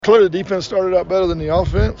Clearly, the defense started out better than the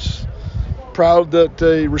offense. Proud that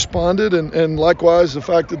they responded, and likewise, the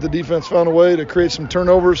fact that the defense found a way to create some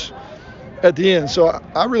turnovers at the end. So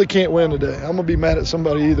I really can't win today. I'm going to be mad at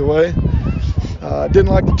somebody either way. Didn't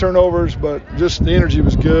like the turnovers, but just the energy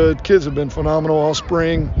was good. Kids have been phenomenal all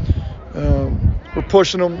spring. We're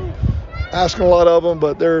pushing them, asking a lot of them,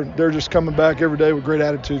 but they're just coming back every day with great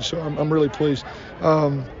attitude. So I'm really pleased.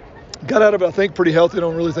 Got out of it, I think, pretty healthy. I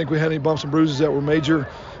don't really think we had any bumps and bruises that were major,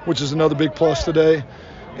 which is another big plus today.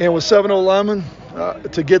 And with 7 linemen,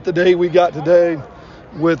 to get the day we got today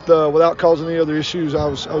without causing any other issues, I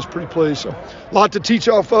was pretty pleased. So a lot to teach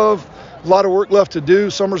off of, a lot of work left to do.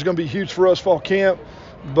 Summer's going to be huge for us, fall camp.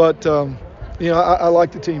 But, I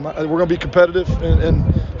like the team. We're going to be competitive, and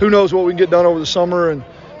who knows what we can get done over the summer, and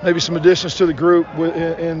maybe some additions to the group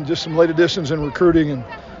and just some late additions in recruiting, and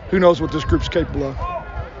who knows what this group's capable of.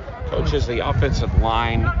 Coach, is the offensive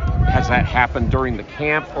line, has that happened during the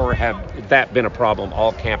camp, or have that been a problem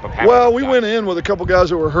all camp of having? Well, we went in with a couple guys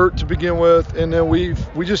that were hurt to begin with, and then we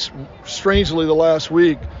just strangely the last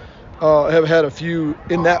week have had a few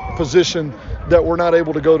in that position that we're not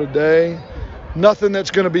able to go today. Nothing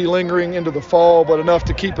that's going to be lingering into the fall, but enough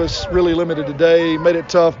to keep us really limited today. Made it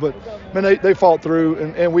tough, but man, they fought through,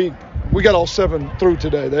 and we got all 7 through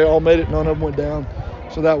today. They all made it. None of them went down.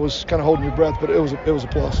 So that was kind of holding your breath, but it was a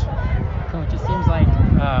plus. Coach, it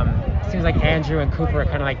seems like Andrew and Cooper are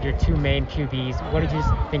kind of like your 2 main QBs. What did you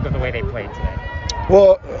think of the way they played today?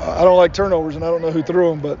 Well, I don't like turnovers, and I don't know who threw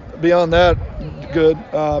them, but beyond that, good.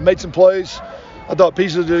 Made some plays. I thought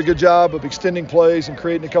Peasley did a good job of extending plays and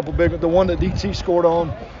creating a couple big. The one that DT scored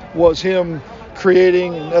on was him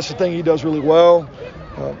creating, and that's the thing he does really well.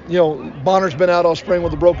 Bonner's been out all spring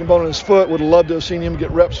with a broken bone in his foot. Would have loved to have seen him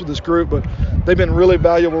get reps with this group, but they've been really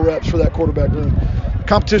valuable reps for that quarterback room.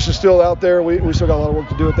 Competition's still out there. We still got a lot of work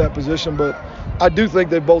to do at that position, but I do think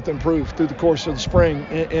they've both improved through the course of the spring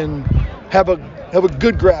and have a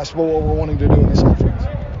good grasp of what we're wanting to do in this offense.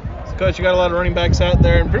 Coach, you got a lot of running backs out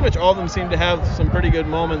there, and pretty much all of them seem to have some pretty good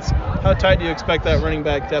moments. How tight do you expect that running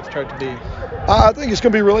back depth chart to be? I think it's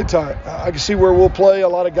going to be really tight. I can see where we'll play a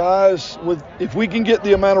lot of guys if we can get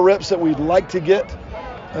the amount of reps that we'd like to get,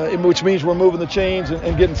 which means we're moving the chains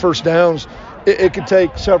and getting first downs. It could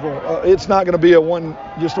take several. It's not going to be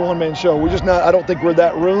just a one-man show. We're just not. I don't think we're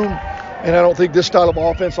that room, and I don't think this style of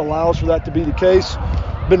offense allows for that to be the case.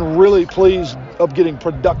 Been really pleased of getting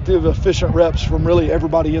productive, efficient reps from really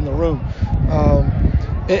everybody in the room.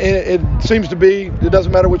 And it seems to be, it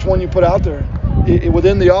doesn't matter which one you put out there.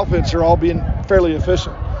 Within the offense, they're all being fairly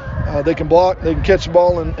efficient. They can block, they can catch the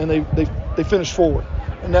ball, and they finish forward.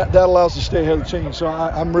 And that allows us to stay ahead of the chain. So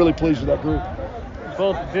I'm really pleased with that group.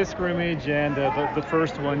 Both this scrimmage and the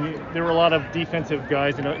first one, there were a lot of defensive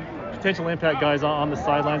guys, potential impact guys on the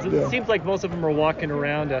sidelines. It seems like most of them are walking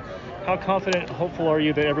around. How confident, hopeful are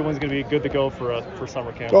you that everyone's going to be good to go for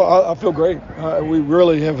summer camp? Well, I feel great. We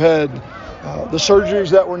really have had the surgeries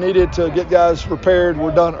that were needed to get guys prepared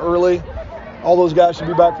were done early. All those guys should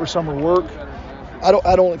be back for summer work. I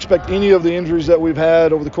don't expect any of the injuries that we've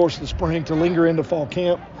had over the course of the spring to linger into fall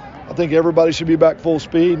camp. I think everybody should be back full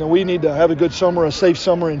speed. Now, we need to have a good summer, a safe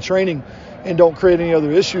summer in training, and don't create any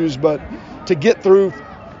other issues. But to get through,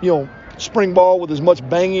 spring ball with as much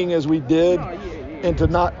banging as we did, and to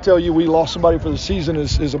not tell you we lost somebody for the season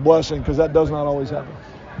is a blessing, because that does not always happen.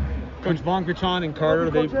 Coach Von Grichon and Carter,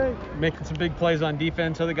 they making some big plays on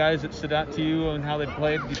defense. Other guys that stood out to you and how they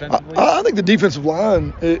played defensively? I think the defensive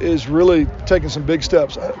line is really taking some big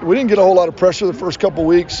steps. We didn't get a whole lot of pressure the first couple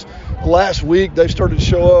weeks. Last week, they started to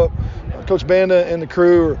show up. Coach Banda and the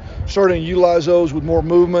crew are starting to utilize those with more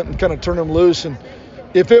movement and kind of turn them loose. And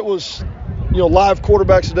if it was, live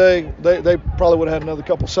quarterbacks today, they probably would have had another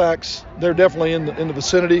couple sacks. They're definitely in the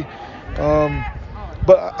vicinity.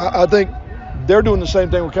 But I think they're doing the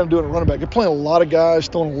same thing we're kind of doing at running back. They're playing a lot of guys,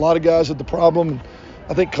 throwing a lot of guys at the problem.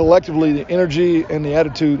 I think collectively the energy and the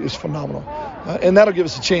attitude is phenomenal. And that'll give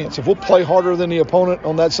us a chance. If we'll play harder than the opponent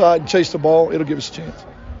on that side and chase the ball, it'll give us a chance.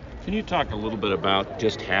 Can you talk a little bit about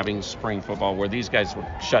just having spring football where these guys were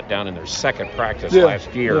shut down in their second practice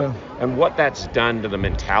last year and what that's done to the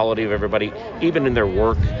mentality of everybody, even in their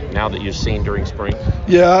work now that you've seen during spring?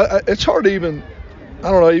 Yeah, it's hard to even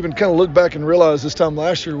kind of look back and realize this time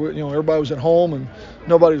last year, everybody was at home and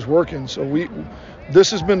nobody was working. So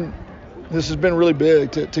this has been really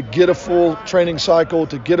big to get a full training cycle,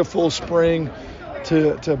 to get a full spring,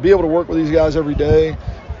 to be able to work with these guys every day.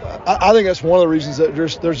 I think that's one of the reasons that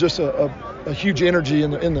there's just a huge energy in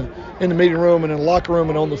the meeting room and in the locker room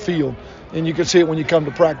and on the field. And you can see it when you come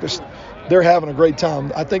to practice. They're having a great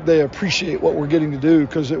time. I think they appreciate what we're getting to do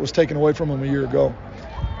because it was taken away from them a year ago.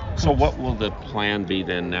 So what will the plan be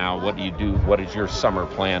then now? What do you do? What is your summer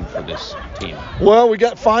plan for this team? Well, we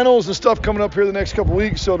got finals and stuff coming up here the next couple of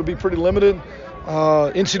weeks, so it'll be pretty limited.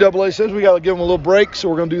 NCAA says we got to give them a little break, so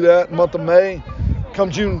we're going to do that in the month of May.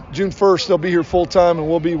 Come June 1st, they'll be here full time, and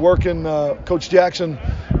we'll be working. Coach Jackson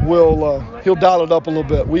he'll dial it up a little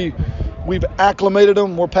bit. We've acclimated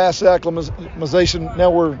them. We're past the acclimatization.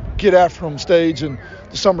 Now we're get after them stage, and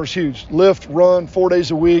the summer's huge. Lift, run, 4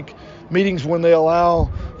 days a week. Meetings when they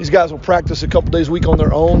allow. These guys will practice a couple days a week on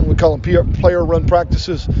their own. We call them player run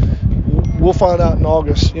practices. We'll find out in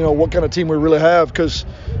August, what kind of team we really have, because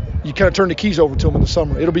you kind of turn the keys over to them in the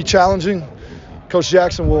summer. It'll be challenging. Coach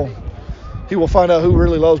Jackson will find out who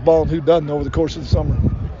really loves ball and who doesn't over the course of the summer.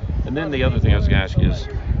 And then the other thing I was going to ask you is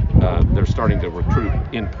they're starting to recruit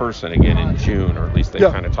in person again in June, or at least they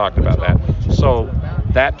kind of talked about that. So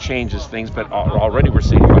that changes things, but already we're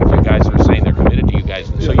seeing quite a few guys that are saying they're committed to you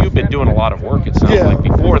guys. So you've been doing a lot of work, it sounds like,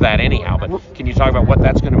 before that anyhow. But can you talk about what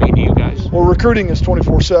that's going to mean to you guys? Well, recruiting is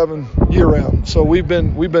 24/7 year-round. So we've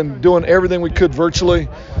been doing everything we could virtually.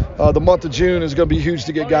 The month of June is going to be huge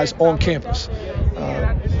to get guys on campus.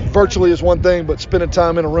 Virtually is one thing, but spending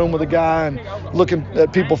time in a room with a guy and looking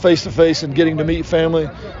at people face-to-face and getting to meet family,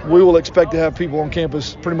 we will expect to have people on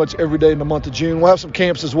campus pretty much every day in the month of June. We'll have some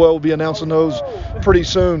camps as well. We'll be announcing those pretty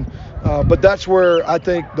soon. But that's where I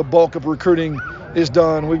think the bulk of recruiting is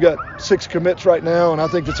done. We've got 6 commits right now, and I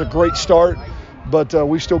think it's a great start. But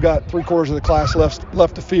we've still got 3/4 of the class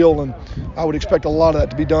left to fill, and I would expect a lot of that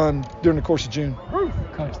to be done during the course of June.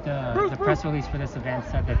 Coach, the press release for this event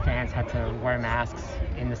said that fans had to wear masks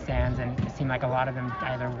in the stands, and it seemed like a lot of them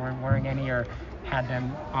either weren't wearing any or had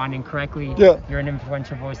them on incorrectly. Yeah. You're an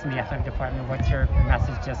influential voice in the athletic department. What's your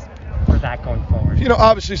message just for that going forward?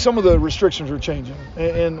 Obviously some of the restrictions are changing,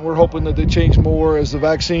 and we're hoping that they change more as the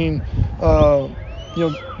vaccine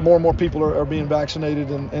more and more people are being vaccinated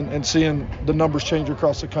and seeing the numbers change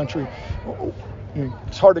across the country.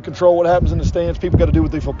 It's hard to control what happens in the stands. People got to do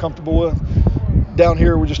what they feel comfortable with. Down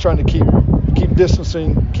here, we're just trying to keep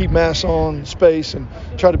distancing, keep masks on, space, and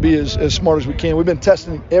try to be as smart as we can. We've been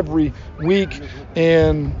testing every week,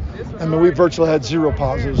 and we virtually had 0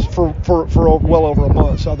 positives for well over a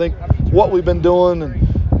month. So I think what we've been doing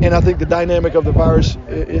and I think the dynamic of the virus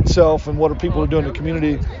itself and what people are doing in the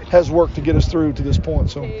community has worked to get us through to this point.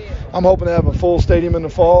 So I'm hoping to have a full stadium in the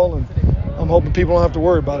fall, and I'm hoping people don't have to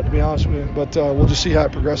worry about it, to be honest with you. But we'll just see how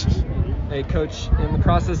it progresses. Hey, Coach, in the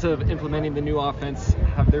process of implementing the new offense,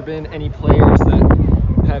 have there been any players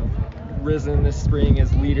that have risen this spring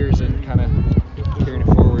as leaders and kind of carrying it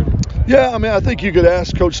forward? Yeah, I think you could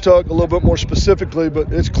ask Coach Tuck a little bit more specifically,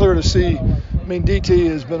 but it's clear to see. DT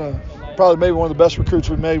has been probably maybe one of the best recruits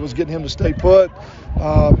we made was getting him to stay put.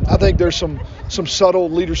 I think there's some subtle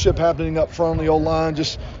leadership happening up front on the O-line.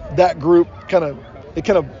 Just that group kind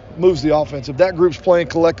of moves the offense. If that group's playing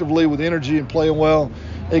collectively with energy and playing well,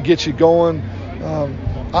 it gets you going.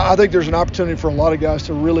 I think there's an opportunity for a lot of guys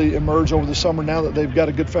to really emerge over the summer now that they've got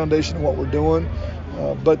a good foundation in what we're doing.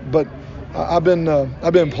 But I've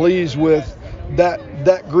been pleased with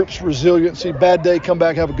that group's resiliency. Bad day, come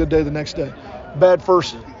back, have a good day the next day. Bad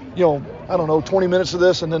first, 20 minutes of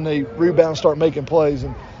this, and then they rebound, start making plays.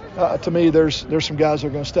 And to me, there's some guys that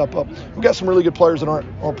are going to step up. We've got some really good players that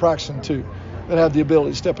aren't practicing too, that have the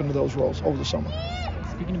ability to step into those roles over the summer.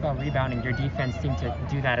 Speaking about rebounding, your defense seemed to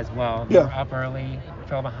do that as well. They Yeah. were up early,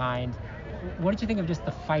 fell behind. What did you think of just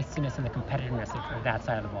the feistiness and the competitiveness of that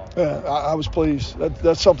side of the ball? Yeah, I was pleased.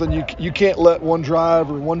 That's something you can't let one drive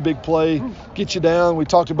or one big play get you down. We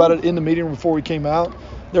talked about it in the meeting room before we came out.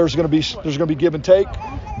 There's going to be give and take.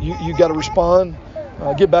 You got to respond,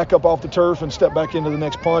 get back up off the turf, and step back into the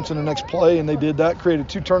next punch and the next play. And they did that. Created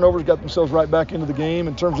 2 turnovers, got themselves right back into the game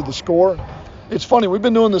in terms of the score. It's funny. We've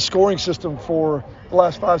been doing this scoring system for the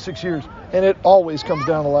last 5-6 years, and it always comes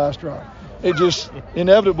down to the last drive. It just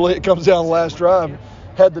inevitably it comes down to the last drive.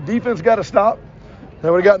 Had the defense got to stop, they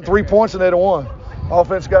would have gotten 3 points and they'd have won.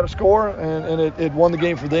 Offense got to score, and it won the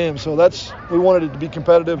game for them. So we wanted it to be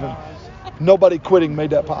competitive, and nobody quitting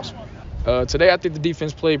made that possible. Today I think the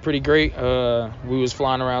defense played pretty great. We was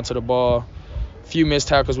flying around to the ball. A few missed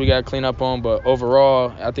tackles we got to clean up on, but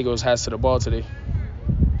overall I think it was hats to the ball today.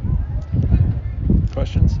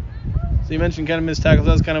 Questions? So you mentioned kind of missed tackles.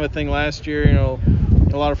 That was kind of a thing last year,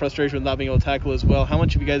 a lot of frustration with not being able to tackle as well. How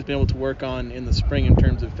much have you guys been able to work on in the spring in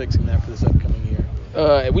terms of fixing that for this upcoming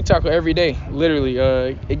year? We tackle every day, literally.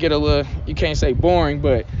 It get a little, you can't say boring,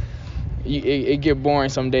 but it get boring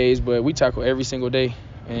some days, but we tackle every single day.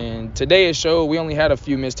 And today it showed we only had a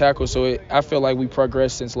few missed tackles, so I feel like we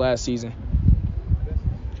progressed since last season.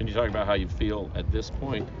 Can you talk about how you feel at this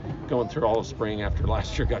point, going through all of spring after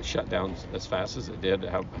last year got shut down as fast as it did?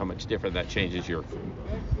 How much different that changes your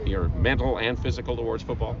mental and physical towards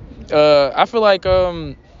football? I feel like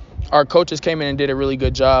our coaches came in and did a really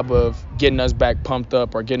good job of getting us back pumped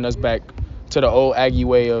up, or getting us back to the old Aggie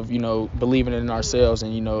way of, believing in ourselves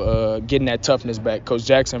and, getting that toughness back. Coach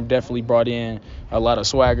Jackson definitely brought in a lot of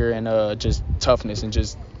swagger and just toughness, and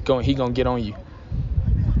just he gonna get on you.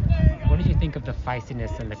 What did you think of the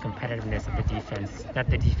feistiness and the competitiveness of the defense that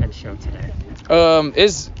the defense showed today?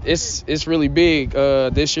 It's really big.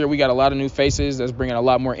 This year we got a lot of new faces that's bringing a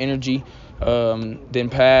lot more energy than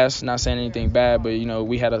past. Not saying anything bad, but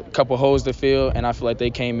we had a couple holes to fill, and I feel like they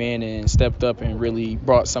came in and stepped up and really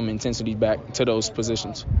brought some intensity back to those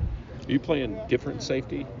positions. Are you playing different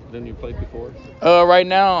safety than you played before? Right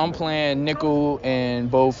now I'm playing nickel and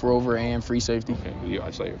both rover and free safety. Okay. I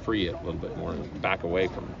say free it a little bit more, back away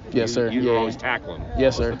from. Yes, sir. You were always tackling.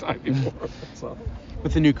 Yes, sir. The time before. So.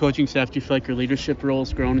 With the new coaching staff, do you feel like your leadership role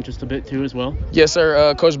has grown just a bit too as well? Yes,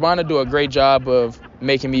 sir. Coach Bonner do a great job of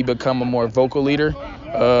making me become a more vocal leader.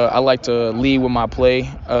 I like to lead with my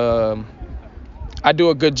play. I do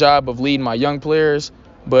a good job of leading my young players,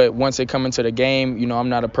 but once they come into the game, I'm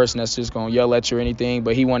not a person that's just going to yell at you or anything,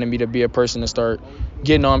 but he wanted me to be a person to start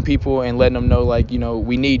getting on people and letting them know,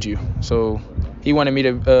 we need you. So he wanted me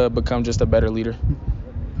to become just a better leader.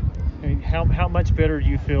 I mean, how much better do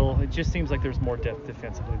you feel? It just seems like there's more depth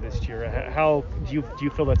defensively this year. How do you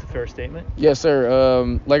feel that's a fair statement? Yes,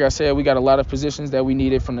 sir. Like I said, we got a lot of positions that we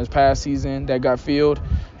needed from this past season that got filled,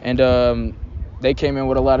 and they came in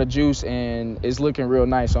with a lot of juice, and it's looking real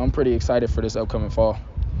nice. So I'm pretty excited for this upcoming fall.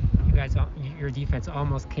 You guys, your defense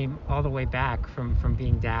almost came all the way back from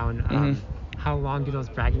being down. Mm-hmm. How long do those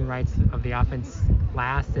bragging rights of the offense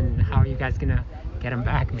last, and how are you guys gonna get them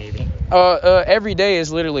back, maybe? Every day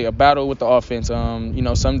is literally a battle with the offense.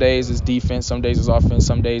 Some days it's defense, some days it's offense,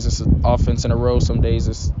 some days it's offense in a row, some days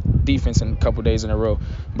it's defense in a couple days in a row.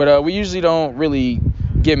 But we usually don't really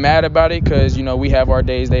get mad about it because, we have our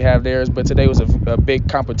days, they have theirs. But today was a big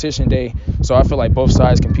competition day, so I feel like both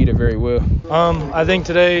sides competed very well. I think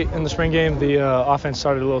today in the spring game, the offense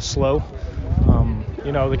started a little slow.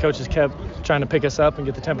 The coaches kept trying to pick us up and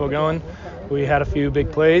get the tempo going. We had a few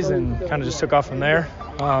big plays and kind of just took off from there.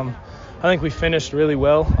 I think we finished really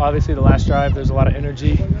well. Obviously, the last drive, there's a lot of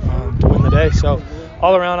energy to win the day. So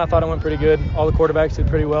all around, I thought it went pretty good. All the quarterbacks did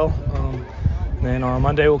pretty well. And then on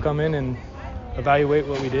Monday, we'll come in and evaluate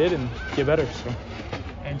what we did and get better. So.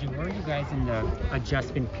 Andrew, were you guys in the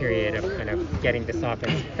adjustment period of kind of getting this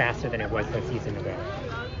offense faster than it was a season ago?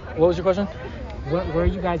 What was your question? Were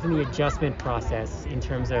you guys in the adjustment process in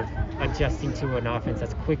terms of adjusting to an offense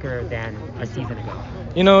that's quicker than a season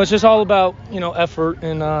ago? It's just all about, effort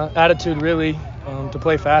and attitude, really. To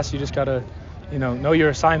play fast, you just got to, know your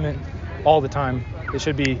assignment all the time. It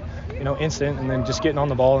should be, instant, and then just getting on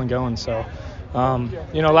the ball and going. So,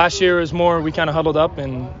 last year was more we kind of huddled up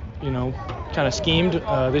and, kind of schemed.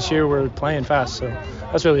 This year we're playing fast, so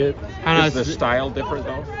that's really it. Is the style different,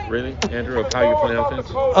 though, really, Andrew, of how you play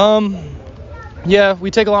offense? Yeah, we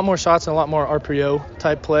take a lot more shots and a lot more RPO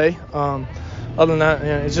type play. Other than that,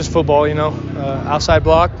 it's just football, outside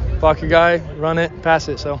block your guy, run it, pass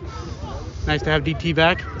it. So nice to have DT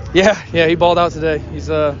back. Yeah, he balled out today. He's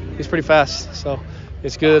pretty fast, so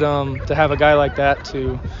it's good to have a guy like that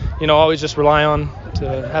to, always just rely on,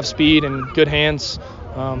 to have speed and good hands.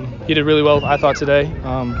 He did really well, I thought, today.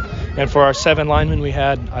 And for our 7 linemen we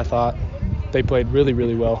had, I thought they played really,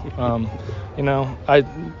 really well.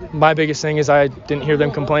 My biggest thing is I didn't hear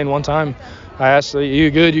them complain one time. I asked,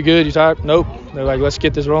 you good, you tired? Nope. They're like, let's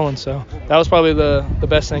get this rolling. So that was probably the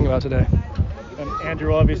best thing about today. And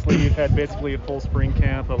Andrew, obviously you've had basically a full spring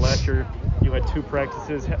camp. Last year you had 2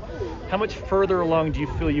 practices. How much further along do you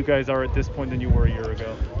feel you guys are at this point than you were a year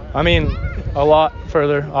ago? I mean, a lot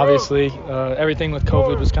further, obviously. Everything with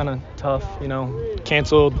COVID was kind of tough,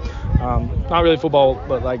 canceled. Not really football,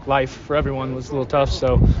 but like life for everyone was a little tough.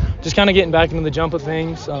 So just kind of getting back into the jump of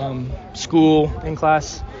things, school, in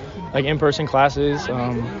class, like in-person classes,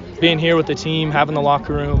 being here with the team, having the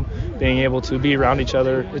locker room, being able to be around each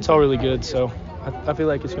other. It's all really good. So I feel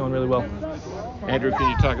like it's going really well. Andrew, can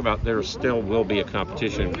you talk about there still will be a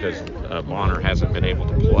competition because Bonner hasn't been able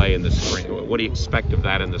to play in the spring? What do you expect of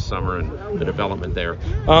that in the summer and the development there?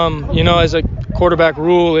 As a quarterback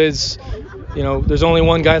rule is, there's only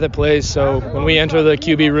one guy that plays. So when we enter the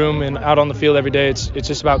QB room and out on the field every day, it's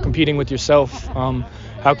just about competing with yourself.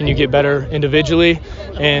 How can you get better individually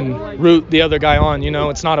and root the other guy on?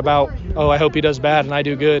 It's not about, I hope he does bad and I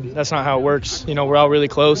do good. That's not how it works. We're all really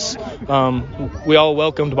close. We all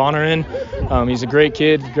welcomed Bonner in. He's a great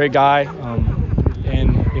kid, great guy.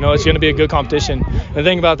 And, it's going to be a good competition. And the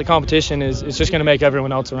thing about the competition is it's just going to make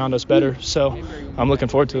everyone else around us better. So I'm looking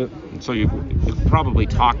forward to it. So you've probably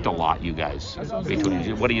talked a lot, you guys, between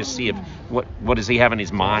you. What do you see? What does he have in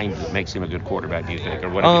his mind that makes him a good quarterback, do you think? Or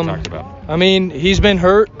what have you talked about? I mean, he's been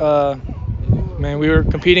hurt. Man, we were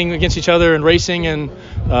competing against each other in racing and,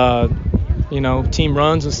 team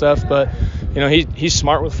runs and stuff. But, he's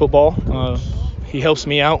smart with football. He helps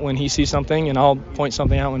me out when he sees something, and I'll point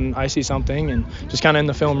something out when I see something, and just kind of in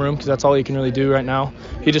the film room because that's all he can really do right now.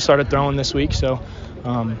 He just started throwing this week, so,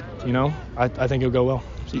 I think it'll go well.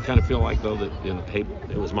 So you kind of feel like, though, that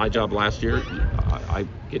it was my job last year. I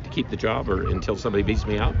get to keep the job or until somebody beats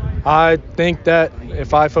me out? I think that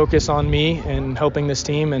if I focus on me and helping this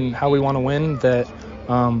team and how we want to win, that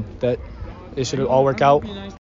it should all work out.